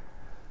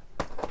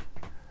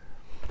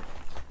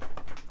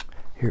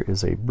 Here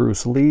is a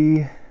Bruce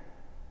Lee.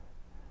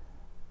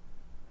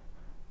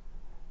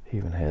 He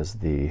even has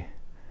the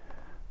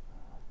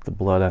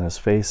blood on his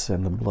face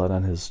and the blood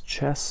on his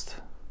chest.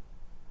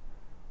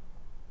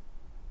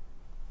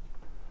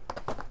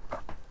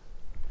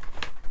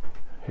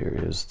 Here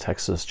is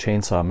Texas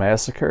Chainsaw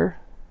Massacre.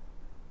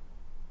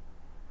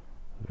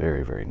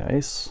 Very, very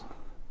nice.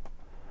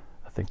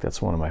 I think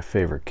that's one of my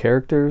favorite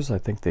characters. I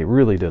think they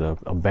really did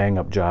a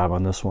bang-up job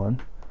on this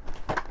one.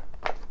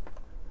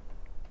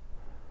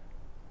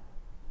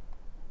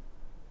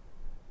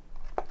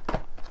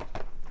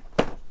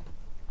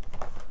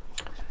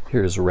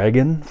 Here's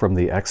Regan from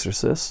The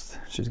Exorcist.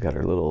 She's got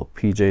her little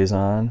PJs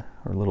on,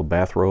 her little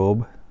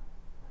bathrobe.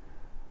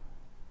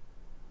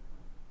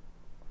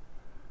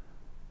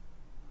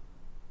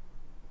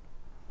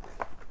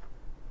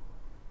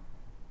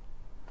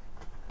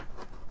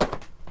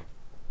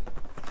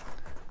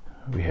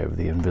 We have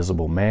the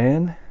Invisible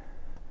Man.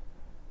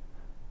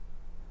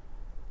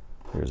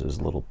 There's his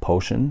little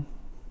potion,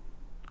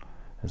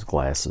 his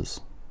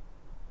glasses.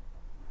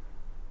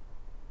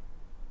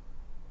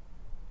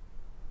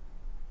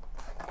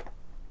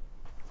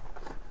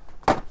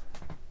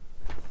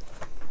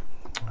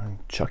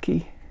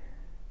 Chucky.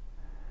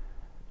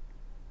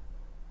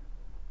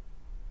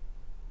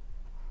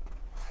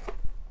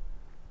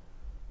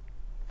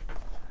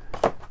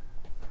 I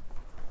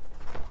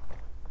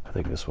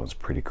think this one's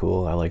pretty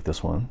cool. I like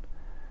this one.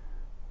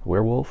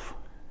 Werewolf.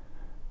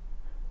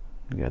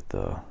 You got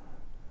the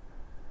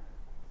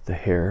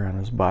hair on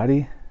his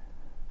body.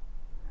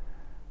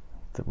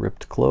 The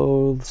ripped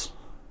clothes.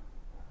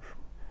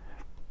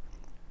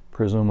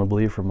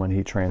 Presumably from when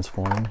he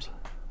transforms.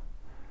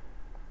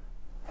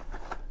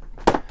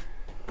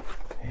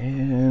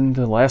 And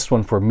the last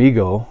one for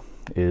MEGO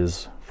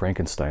is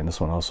Frankenstein. This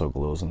one also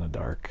glows in the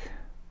dark.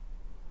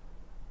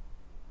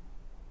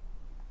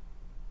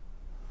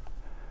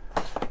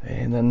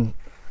 And then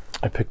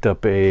I picked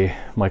up a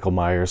Michael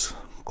Myers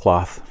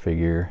cloth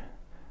figure.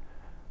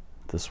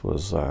 This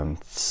was on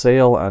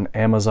sale on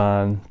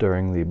Amazon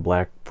during the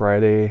Black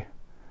Friday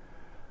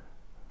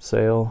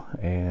sale,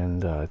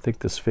 and I think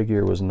this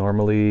figure was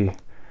normally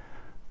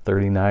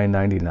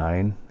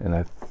 $39.99, and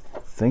I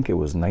think it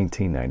was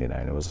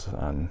 $19.99. It was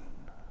on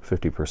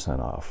 50%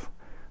 off,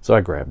 so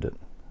I grabbed it.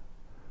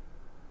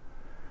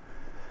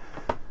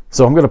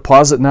 So I'm going to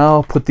pause it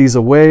now, put these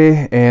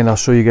away, and I'll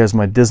show you guys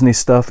my Disney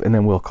stuff, and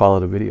then we'll call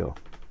it a video.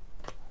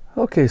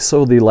 Okay,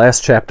 so the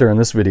last chapter in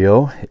this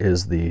video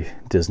is the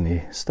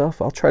Disney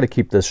stuff. I'll try to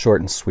keep this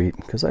short and sweet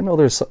because I know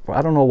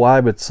I don't know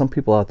why, but some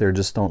people out there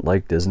just don't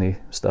like Disney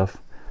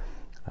stuff.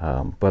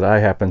 But I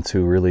happen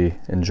to really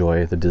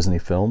enjoy the Disney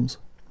films,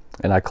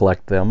 and I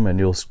collect them, and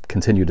you'll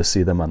continue to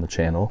see them on the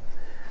channel.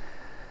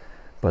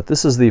 But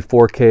this is the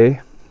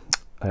 4K,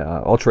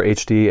 Ultra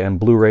HD, and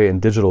Blu-ray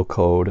and digital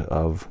code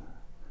of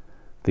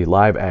the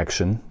live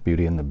action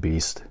Beauty and the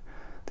Beast,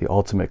 the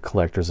Ultimate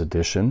Collector's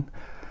Edition.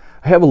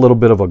 I have a little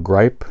bit of a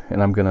gripe,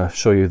 and I'm going to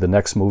show you the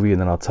next movie, and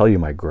then I'll tell you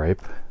my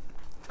gripe.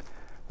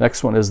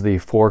 Next one is the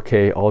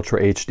 4K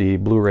Ultra HD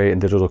Blu-ray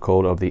and digital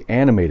code of the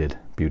animated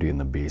Beauty and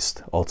the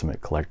Beast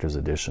Ultimate Collector's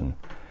Edition.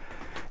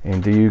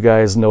 And do you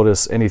guys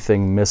notice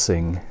anything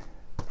missing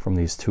from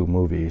these two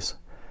movies?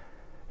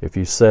 If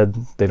you said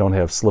they don't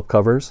have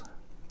slipcovers,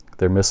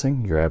 they're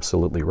missing, you're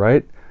absolutely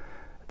right.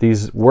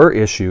 These were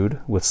issued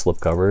with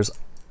slipcovers.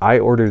 I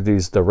ordered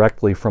these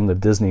directly from the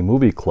Disney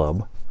Movie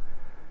Club,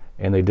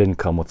 and they didn't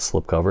come with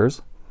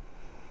slipcovers.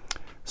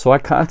 So I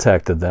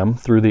contacted them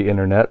through the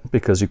internet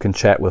because you can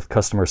chat with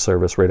customer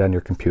service right on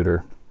your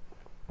computer.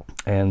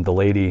 And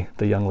the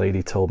young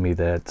lady told me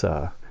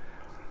that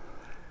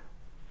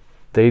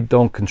they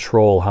don't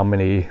control how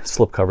many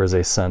slipcovers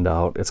they send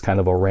out. It's kind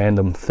of a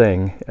random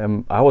thing.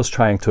 And I was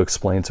trying to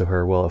explain to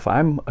her, well, if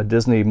I'm a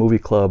Disney Movie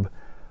Club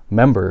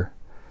member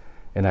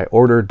and I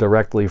order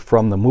directly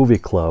from the movie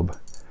club,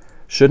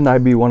 shouldn't I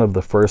be one of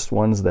the first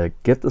ones that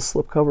get the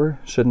slipcover?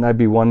 Shouldn't I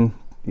be one,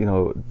 you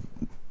know,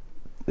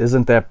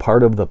 isn't that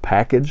part of the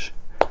package?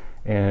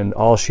 And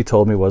all she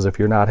told me was, if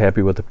you're not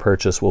happy with the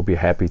purchase, we'll be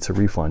happy to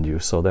refund you.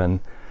 So then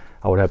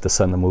I would have to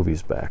send the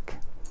movies back.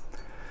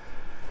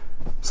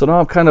 So now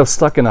I'm kind of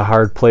stuck in a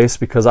hard place,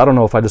 because I don't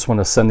know if I just want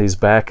to send these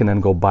back and then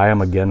go buy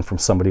them again from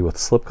somebody with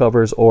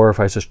slipcovers, or if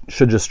I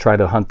should just try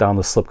to hunt down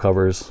the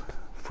slipcovers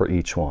for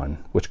each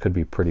one, which could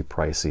be pretty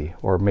pricey,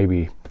 or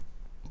maybe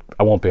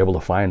I won't be able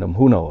to find them.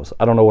 Who knows?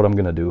 I don't know what I'm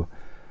going to do.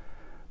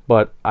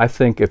 But I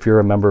think if you're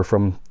a member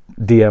from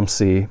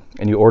DMC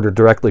and you order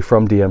directly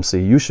from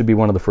DMC, you should be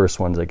one of the first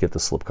ones that get the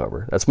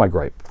slipcover. That's my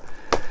gripe.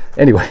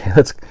 Anyway,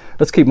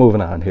 let's keep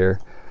moving on here.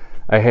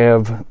 I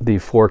have the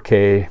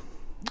 4K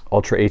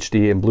Ultra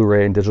HD and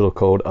Blu-ray and digital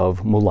code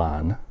of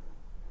Mulan.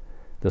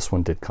 This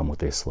one did come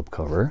with a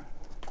slipcover.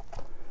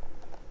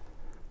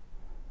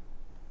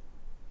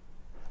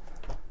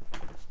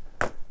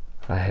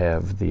 I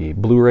have the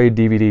Blu-ray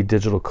DVD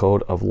digital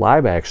code of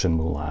live action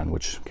Mulan,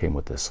 which came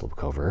with this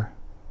slipcover.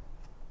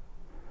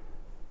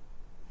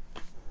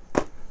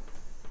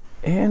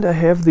 And I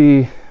have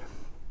the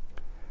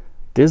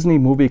Disney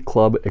Movie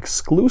Club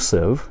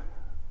exclusive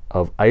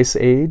of Ice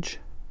Age,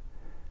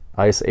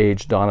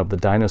 Dawn of the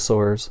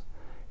Dinosaurs,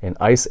 and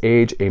Ice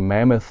Age, A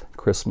Mammoth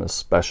Christmas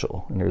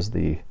Special. And there's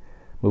the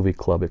Movie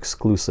Club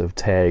exclusive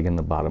tag in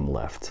the bottom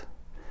left.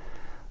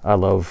 I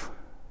love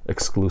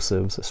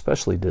exclusives,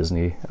 especially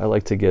Disney. I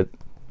like to get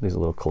these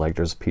little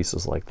collector's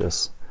pieces like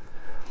this.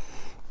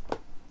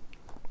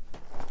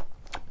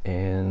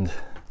 And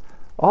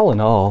all in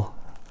all,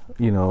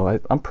 you know,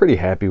 I'm pretty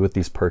happy with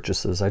these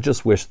purchases. I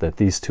just wish that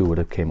these two would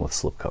have came with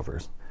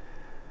slipcovers.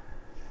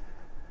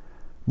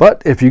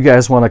 But if you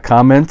guys want to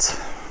comment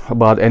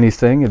about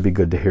anything, it'd be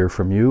good to hear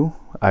from you.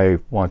 I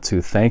want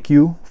to thank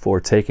you for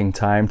taking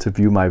time to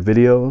view my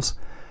videos.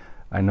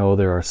 I know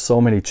there are so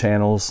many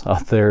channels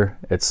out there.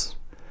 It's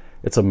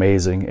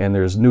amazing, and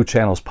there's new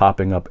channels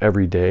popping up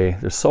every day.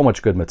 There's so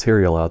much good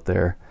material out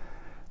there.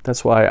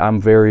 That's why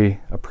I'm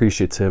very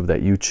appreciative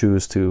that you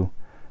choose to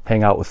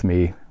hang out with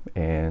me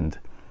and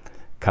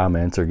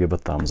comment or give a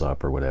thumbs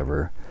up or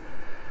whatever.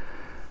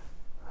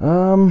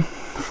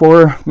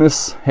 For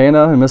Miss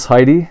Hannah and Miss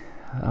Heidi,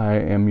 I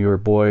am your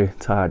boy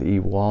Todd E.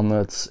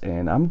 Walnuts,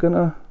 and I'm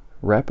gonna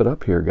wrap it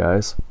up here,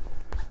 guys.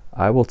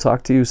 I will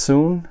talk to you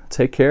soon.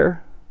 Take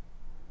care.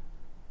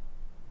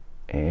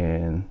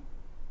 And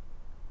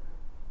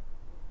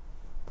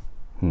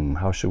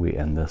how should we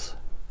end this?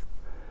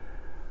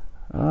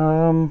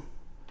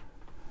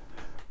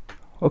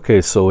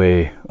 Okay, so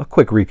a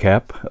quick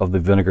recap of the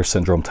Vinegar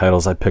Syndrome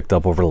titles I picked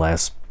up over the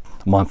last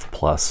month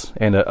plus.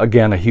 And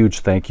again, a huge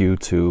thank you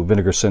to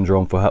Vinegar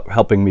Syndrome for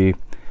helping me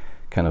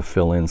kind of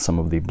fill in some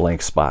of the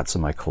blank spots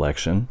in my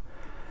collection.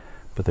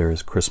 But there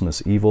is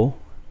Christmas Evil,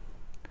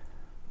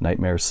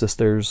 Nightmare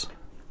Sisters,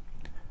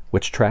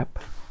 Witch Trap,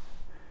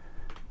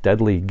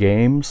 Deadly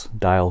Games,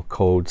 Dial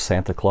Code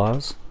Santa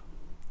Claus,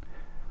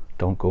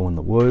 Don't Go in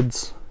the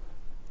Woods,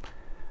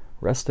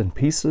 Rest in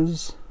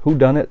Pieces,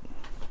 Whodunit,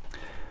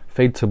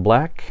 Fade to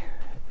Black,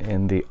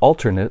 and the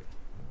alternate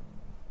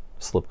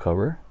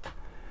slipcover.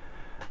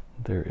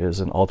 There is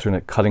an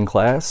alternate cutting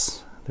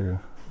class. There's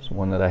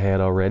one that I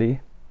had already.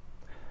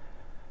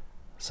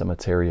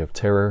 Cemetery of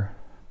Terror,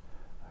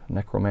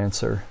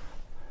 Necromancer,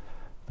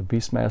 the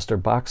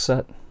Beastmaster box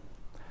set,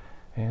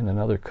 and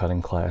another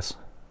cutting class.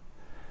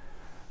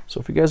 So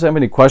if you guys have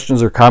any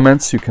questions or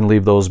comments, you can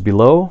leave those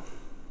below.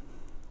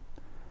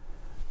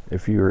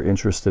 If you're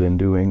interested in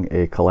doing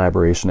a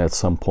collaboration at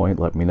some point,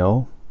 let me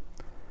know.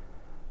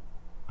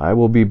 I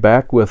will be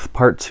back with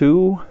part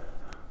 2,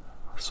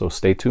 so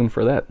stay tuned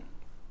for that.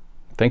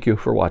 Thank you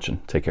for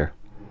watching. Take care.